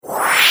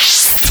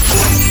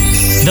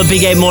The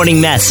Big 8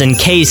 Morning Mess and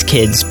K's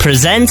Kids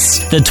presents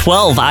the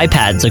 12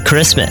 iPads of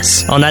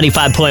Christmas on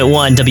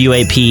 95.1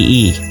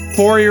 WAPE.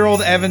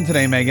 4-year-old Evan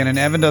today, Megan, and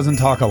Evan doesn't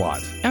talk a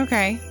lot.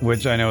 Okay.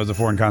 Which I know is a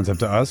foreign concept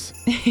to us.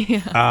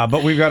 Yeah.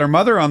 But we've got her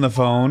mother on the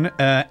phone,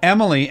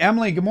 Emily.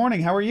 Emily, good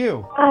morning. How are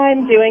you?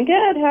 I'm doing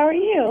good. How are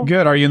you?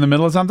 Good. Are you in the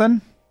middle of something?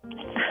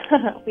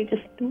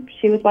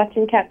 She was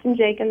watching Captain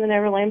Jake and the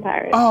Neverland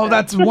Pirates. Oh,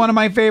 that's one of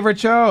my favorite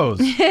shows.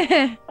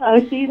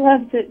 Oh, she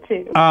loves it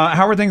too.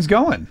 How are things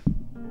going?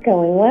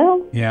 Going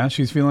well. Yeah,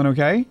 she's feeling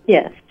okay?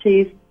 Yes,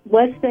 she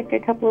was sick a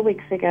couple of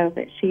weeks ago,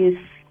 but she's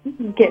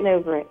getting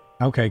over it.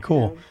 Okay,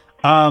 cool.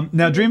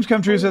 Now, Dreams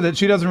Come True said that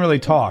she doesn't really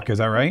talk. Is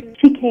that right?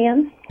 She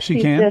can.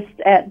 She can? She's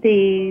just at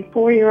the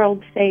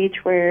 4-year-old stage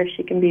where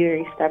she can be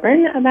very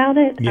stubborn about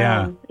it.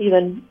 Yeah.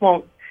 Even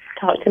won't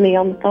talk to me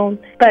on the phone.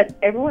 But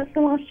every once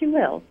in a while she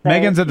will. So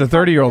Megan's at the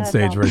 30-year-old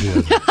stage where she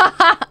is.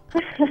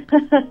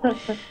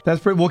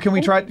 That's pretty. Well, can we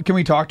try? Can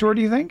we talk to her?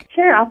 Do you think?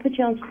 Sure, I'll put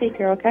you on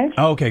speaker, okay?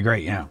 Oh, okay,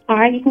 great. Yeah. All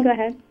right, you can go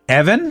ahead.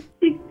 Evan?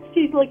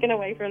 She's looking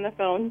away from the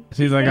phone.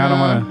 She's like, I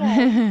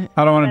don't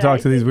want to talk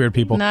to these weird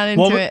people. Not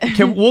into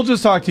it. We'll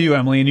just talk to you,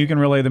 Emily, and you can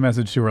relay the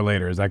message to her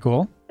later. Is that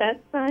cool? That's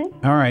fine.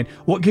 All right.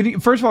 Well,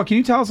 first of all, can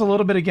you tell us a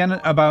little bit again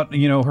about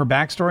her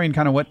backstory and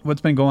kind of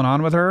what's been going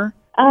on with her?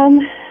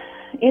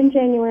 In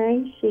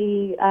January,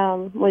 she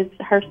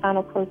her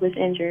spinal cord was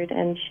injured,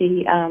 and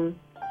she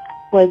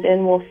was in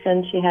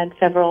Wolfson. She had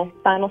several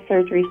spinal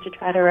surgeries to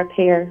try to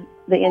repair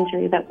the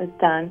injury that was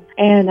done.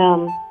 And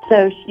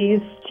so she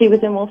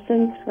was in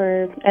Wolfson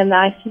in the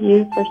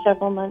ICU for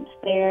several months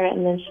there,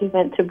 and then she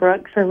went to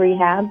Brooks for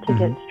rehab to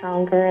get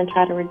stronger and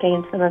try to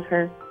regain some of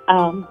her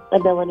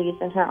abilities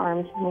in her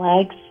arms and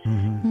legs.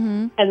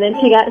 Mm-hmm. And then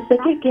she got sick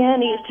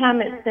again. Each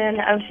time it's been,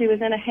 she was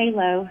in a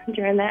halo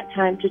during that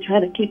time to try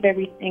to keep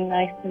everything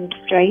nice and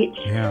straight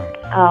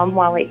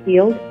while it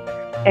healed.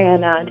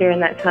 And during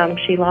that time,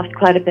 she lost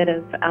quite a bit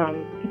of,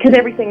 because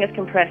everything is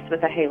compressed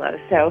with a halo,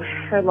 so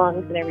her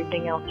lungs and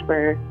everything else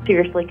were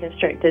seriously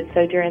constricted.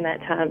 So during that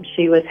time,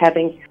 she was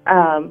having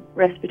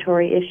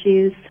respiratory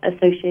issues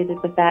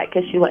associated with that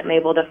because she wasn't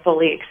able to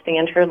fully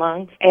expand her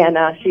lungs. And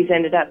she's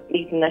ended up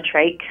needing a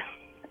trach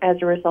as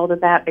a result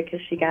of that because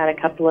she got a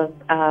couple of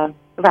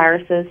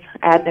viruses,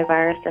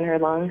 adenovirus in her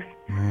lungs.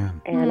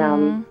 Man.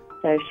 And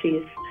so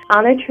she's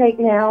on a trach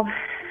now,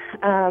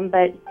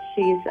 but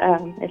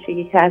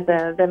she has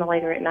a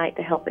ventilator at night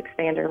to help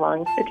expand her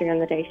lungs, but during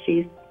the day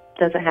she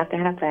doesn't have to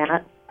have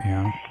that.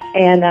 Yeah.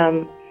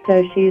 And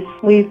so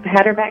we've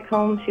had her back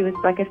home. She was,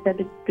 like I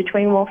said,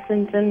 between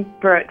Wolfson's and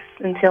Brooks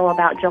until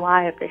about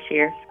July of this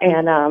year.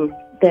 And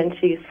then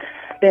she's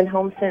been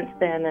home since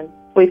then, and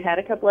we've had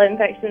a couple of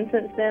infections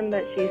since then,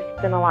 but she's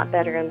been a lot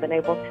better and been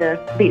able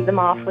to beat them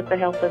off with the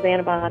help of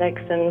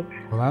antibiotics. And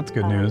well, that's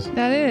good news.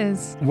 That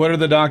is. What are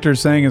the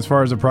doctors saying as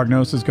far as the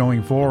prognosis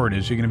going forward?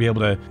 Is she going to be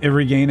able to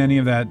regain any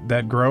of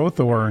that growth,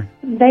 or?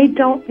 They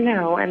don't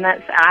know, and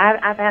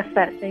I've asked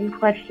that same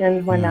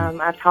question when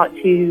I've talked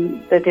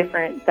to the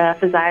different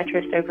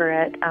physiatrists over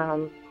at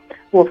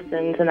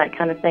Wolfson's and that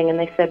kind of thing, and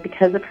they said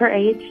because of her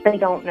age, they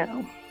don't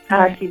know.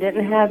 She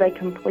didn't have a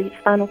complete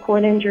spinal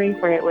cord injury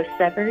where it was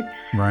severed.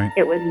 Right.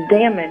 It was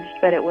damaged,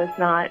 but it was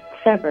not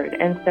severed,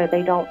 and so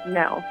they don't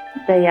know.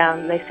 They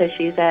said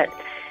she's at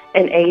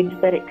an age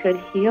that it could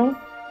heal,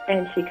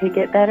 and she could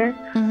get better,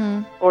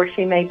 or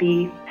she may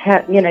be,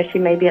 she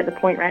may be at the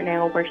point right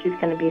now where she's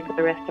going to be for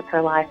the rest of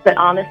her life. But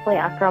honestly,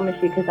 I promise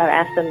you, because I've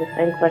asked them the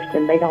same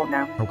question, they don't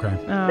know. Okay.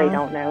 They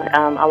don't know.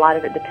 A lot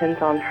of it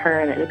depends on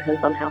her, and it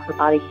depends on how her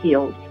body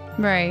heals.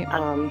 Right.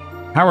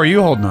 How are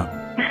you holding up?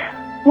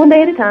 One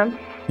day at a time.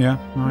 Yeah.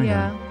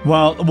 Yeah.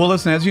 Well,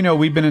 listen, as you know,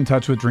 we've been in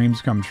touch with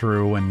Dreams Come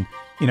True, and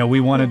we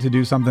wanted to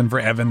do something for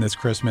Evan this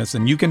Christmas,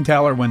 and you can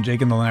tell her when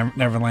Jake and the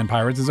Neverland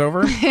Pirates is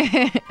over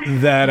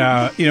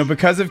that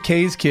because of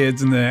K's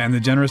Kids and the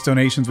generous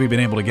donations we've been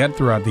able to get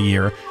throughout the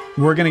year,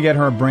 we're going to get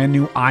her a brand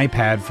new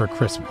iPad for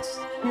Christmas.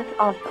 That's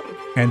awesome.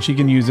 And she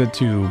can use it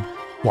to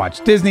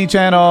watch Disney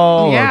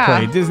Channel or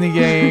play Disney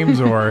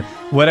games or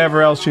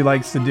whatever else she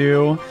likes to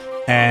do.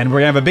 And we're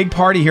going to have a big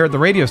party here at the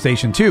radio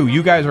station, too.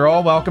 You guys are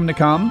all welcome to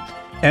come,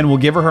 and we'll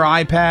give her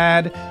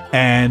iPad,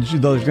 and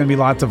there's going to be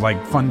lots of,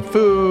 fun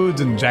foods,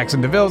 and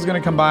Jackson DeVille's going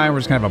to come by, and we're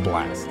just going to have a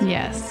blast.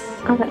 Yes.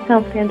 Oh, that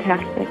sounds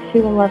fantastic. She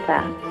will love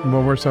that.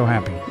 Well, we're so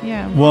happy.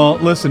 Yeah. Well,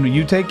 listen,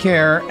 you take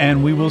care,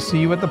 and we will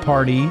see you at the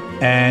party.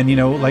 And,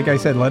 like I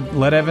said,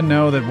 let Evan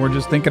know that we're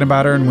just thinking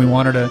about her, and we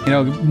want her to,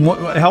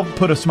 help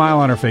put a smile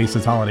on her face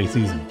this holiday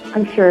season.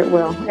 I'm sure it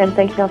will. And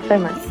thank y'all so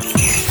much.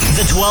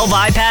 The 12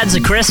 iPads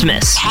of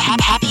Christmas.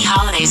 Happy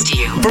holidays to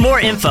you. For more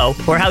info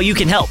or how you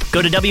can help,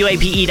 go to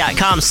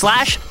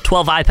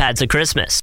WAPE.com/12 iPads of Christmas.